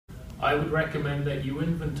I would recommend that you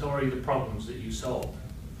inventory the problems that you solve.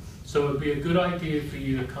 So it would be a good idea for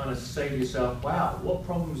you to kind of say to yourself, wow, what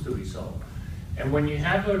problems do we solve? And when you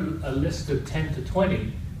have a list of 10 to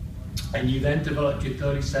 20, and you then develop your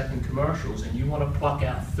 30-second commercials, and you want to pluck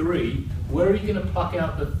out 3, where are you going to pluck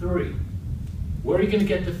out the 3? Where are you going to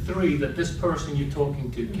get the 3 that this person you're talking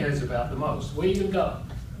to cares about the most? Where are you going to go?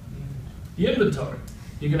 The inventory.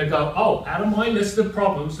 You're going to go, oh, out of my list of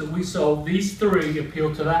problems that we solve, these 3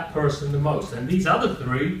 appeal to that person the most, and these other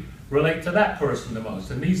 3 relate to that person the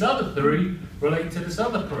most, and these other 3 relate to this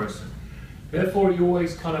other person. Therefore, you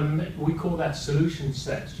always kind of, we call that solution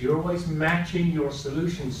sets. You're always matching your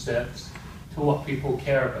solution sets to what people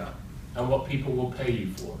care about and what people will pay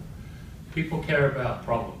you for. People care about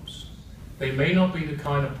problems. They may not be the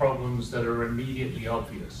kind of problems that are immediately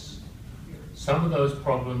obvious. Some of those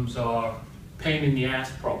problems are pain in the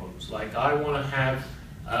ass problems, like I want to have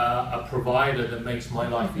a provider that makes my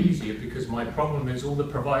life easier, because my problem is all the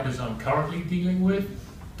providers I'm currently dealing with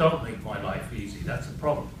don't make my life easy. That's a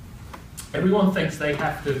problem. Everyone thinks they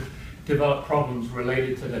have to develop problems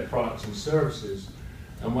related to their products and services,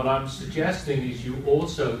 and what I'm suggesting is you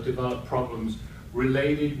also develop problems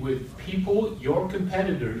related with people, your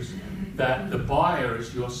competitors, that the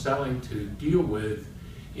buyers you're selling to deal with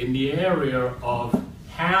in the area of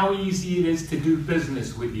how easy it is to do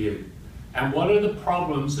business with you, and what are the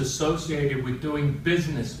problems associated with doing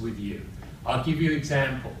business with you. I'll give you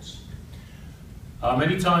examples.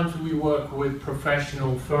 Many times we work with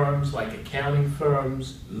professional firms like accounting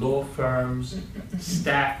firms, law firms,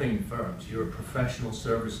 staffing firms. You're a professional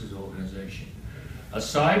services organization.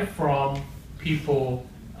 Aside from people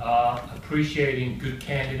appreciating good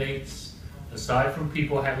candidates, aside from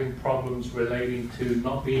people having problems relating to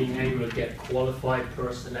not being able to get qualified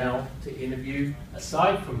personnel to interview,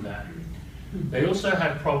 aside from that, they also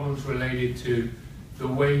have problems related to the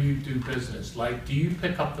way you do business. Like, do you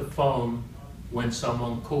pick up the phone when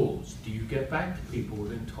someone calls? Do you get back to people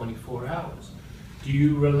within 24 hours? Do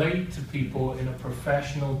you relate to people in a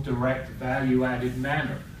professional, direct, value-added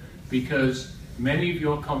manner? Because many of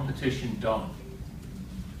your competition don't.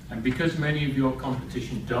 And because many of your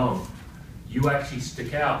competition don't, you actually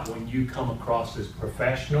stick out when you come across as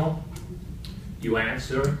professional, you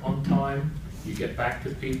answer on time, you get back to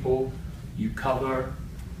people, you cover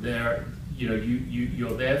their,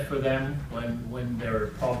 you're there for them when there are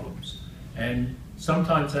problems. And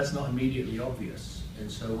sometimes that's not immediately obvious. And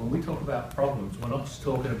so when we talk about problems, we're not just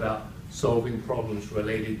talking about solving problems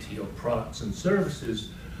related to your products and services.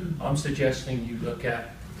 I'm suggesting you look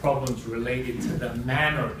at problems related to the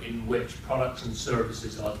manner in which products and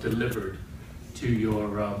services are delivered to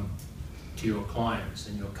your clients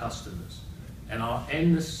and your customers. And I'll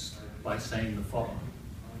end this by saying the following.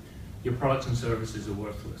 Your products and services are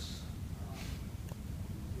worthless.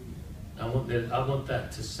 I want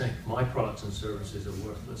that to sink. My products and services are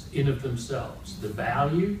worthless in of themselves. The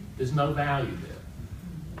value, there's no value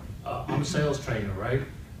there. I'm a sales trainer, right?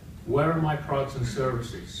 Where are my products and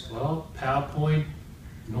services? Well, PowerPoint,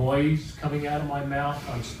 noise coming out of my mouth,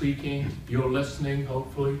 I'm speaking, you're listening,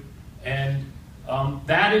 hopefully, and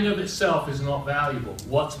that in of itself is not valuable.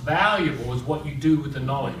 What's valuable is what you do with the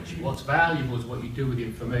knowledge. What's valuable is what you do with the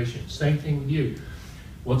information. Same thing with you.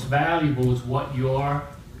 What's valuable is what your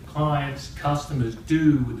clients, customers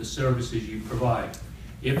do with the services you provide.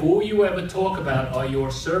 If all you ever talk about are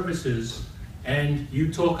your services, and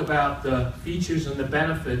you talk about the features and the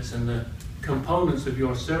benefits and the components of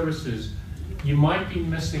your services, you might be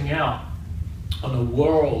missing out on a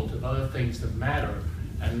world of other things that matter.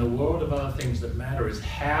 And the world of other things that matter is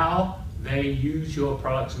how they use your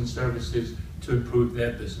products and services to improve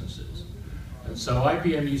their businesses. And so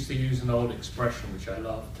IBM used to use an old expression, which I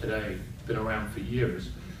love today, been around for years,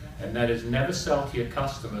 and that is never sell to your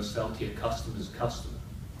customer, sell to your customer's customer.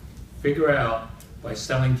 Figure out, by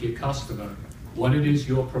selling to your customer, what it is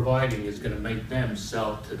you're providing is going to make them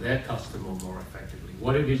sell to their customer more effectively.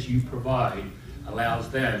 What it is you provide allows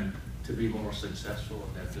them to be more successful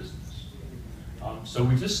in their business. So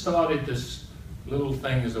we just started this little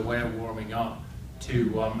thing as a way of warming up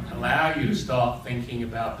to allow you to start thinking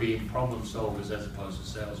about being problem solvers as opposed to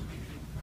salespeople.